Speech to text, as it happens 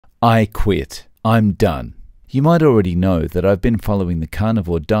I quit. I'm done. You might already know that I've been following the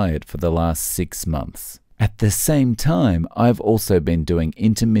carnivore diet for the last 6 months. At the same time, I've also been doing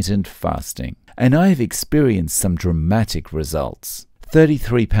intermittent fasting, and I have experienced some dramatic results.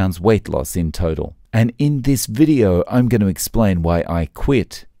 33 pounds weight loss in total. And in this video, I'm going to explain why I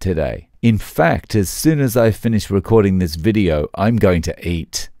quit today. In fact, as soon as I finish recording this video, I'm going to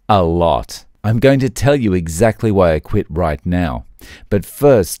eat a lot. I'm going to tell you exactly why I quit right now. But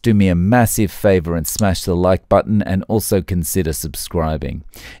first, do me a massive favor and smash the like button, and also consider subscribing.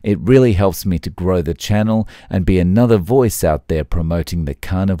 It really helps me to grow the channel and be another voice out there promoting the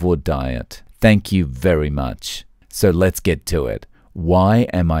carnivore diet. Thank you very much. So let's get to it. Why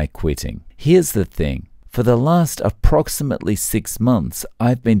am I quitting? Here's the thing. For the last approximately 6 months,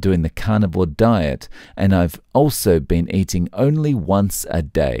 I've been doing the carnivore diet, and I've also been eating only once a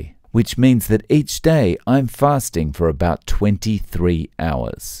day, which means that each day I'm fasting for about 23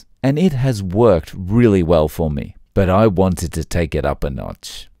 hours. And it has worked really well for me, but I wanted to take it up a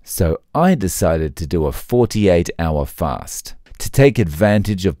notch. So I decided to do a 48-hour fast to take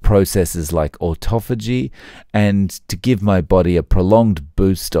advantage of processes like autophagy and to give my body a prolonged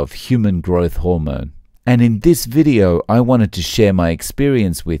boost of human growth hormone. And in this video, I wanted to share my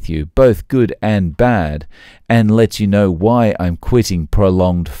experience with you, both good and bad, and let you know why I'm quitting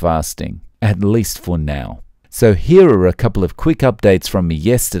prolonged fasting, at least for now. So here are a couple of quick updates from me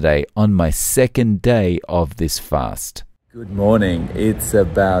yesterday on my second day of this fast. Good morning. It's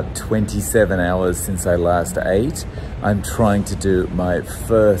about 27 hours since I last ate. I'm trying to do my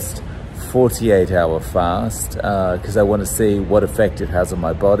first 48-hour fast because I want to see what effect it has on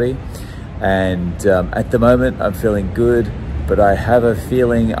my body. And at the moment I'm feeling good, but I have a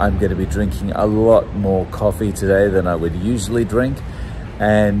feeling I'm going to be drinking a lot more coffee today than I would usually drink.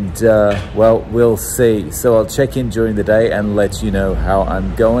 And well, we'll see. So I'll check in during the day and let you know how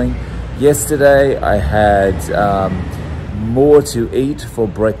I'm going. Yesterday I had more to eat for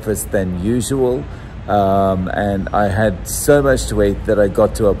breakfast than usual. And I had so much to eat that I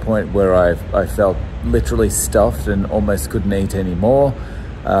got to a point where I felt literally stuffed and almost couldn't eat anymore.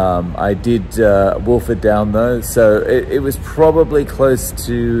 I did wolf it down though, so it was probably close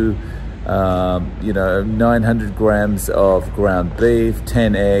to 900 grams of ground beef,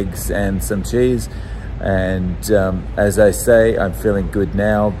 10 eggs and some cheese. And as I say, I'm feeling good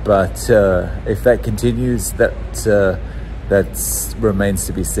now, but if that continues, that remains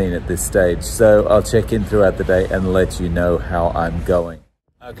to be seen at this stage. So I'll check in throughout the day and let you know how I'm going.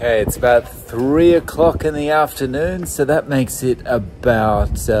 Okay, it's about 3 o'clock in the afternoon, so that makes it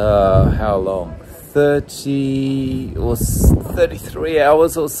about, how long? 30 or 33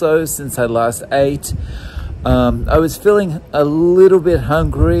 hours or so since I last ate. I was feeling a little bit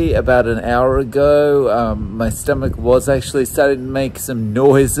hungry about an hour ago. My stomach was actually starting to make some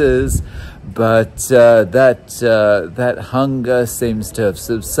noises, but that hunger seems to have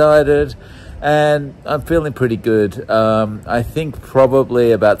subsided. And I'm feeling pretty good. I think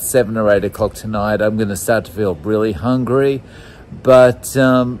probably about 7 or 8 o'clock tonight, I'm going to start to feel really hungry. But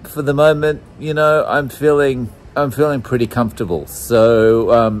for the moment, you know, I'm feeling pretty comfortable.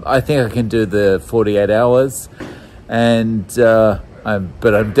 So I think I can do the 48 hours. And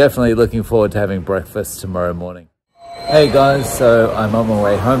but I'm definitely looking forward to having breakfast tomorrow morning. Hey guys, so I'm on my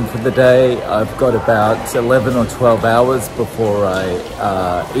way home for the day. I've got about 11 or 12 hours before I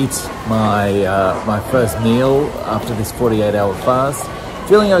eat my first meal after this 48-hour fast.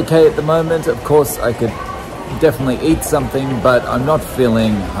 Feeling okay at the moment. Of course, I could definitely eat something, but I'm not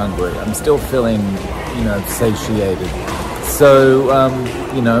feeling hungry. I'm still feeling, you know, satiated. So,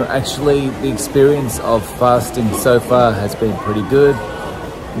 you know, actually the experience of fasting so far has been pretty good.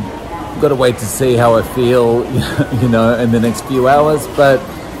 Got to wait to see how I feel, you know, in the next few hours, but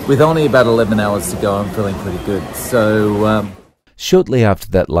with only about 11 hours to go, I'm feeling pretty good. So shortly after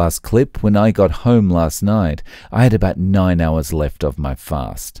that last clip, when I got home last night, I had about 9 hours left of my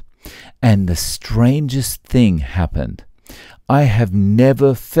fast. And the strangest thing happened. I have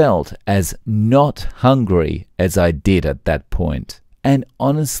never felt as not hungry as I did at that point. And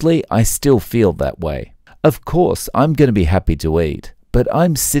honestly, I still feel that way. Of course, I'm going to be happy to eat. But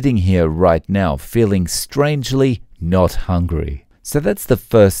I'm sitting here right now feeling strangely not hungry. So that's the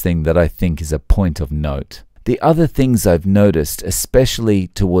first thing that I think is a point of note. The other things I've noticed, especially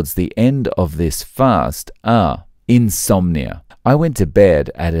towards the end of this fast, are insomnia. I went to bed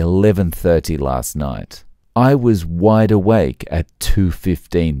at 11:30 last night. I was wide awake at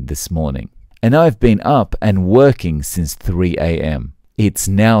 2:15 this morning. And I've been up and working since 3 a.m. It's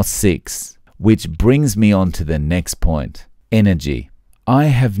now 6, which brings me on to the next point. Energy. I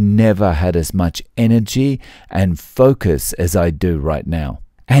have never had as much energy and focus as I do right now.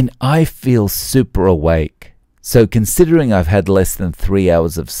 and I feel super awake. So considering I've had less than 3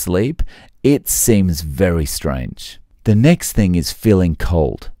 hours of sleep, it seems very strange. The next thing is feeling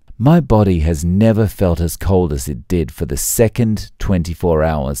cold. My body has never felt as cold as it did for the second 24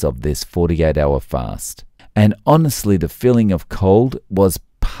 hours of this 48-hour fast. And honestly, the feeling of cold was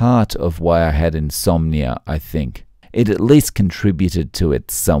part of why I had insomnia, I think. It at least contributed to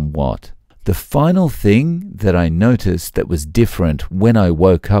it somewhat. The final thing that I noticed that was different when I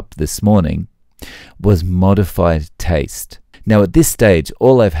woke up this morning was modified taste. Now at this stage,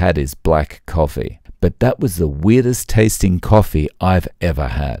 all I've had is black coffee, but that was the weirdest tasting coffee I've ever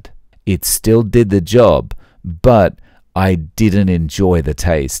had. It still did the job, but I didn't enjoy the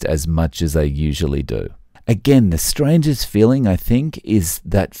taste as much as I usually do. Again, the strangest feeling, I think, is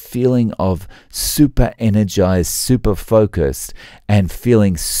that feeling of super energized, super focused, and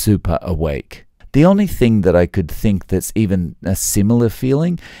feeling super awake. The only thing that I could think that's even a similar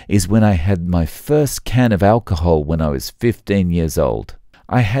feeling is when I had my first can of alcohol when I was 15 years old.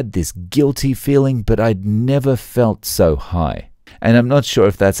 I had this guilty feeling, but I'd never felt so high. And I'm not sure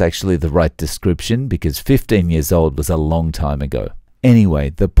if that's actually the right description because 15 years old was a long time ago. Anyway,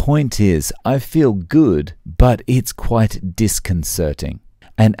 the point is, I feel good, but it's quite disconcerting.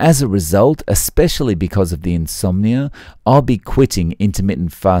 And as a result, especially because of the insomnia, I'll be quitting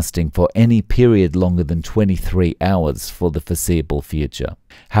intermittent fasting for any period longer than 23 hours for the foreseeable future.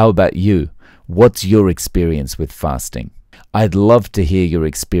 How about you? What's your experience with fasting? I'd love to hear your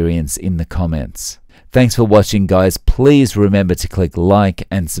experience in the comments. Thanks for watching, guys. Please remember to click like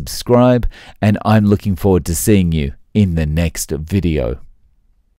and subscribe, and I'm looking forward to seeing you in the next video.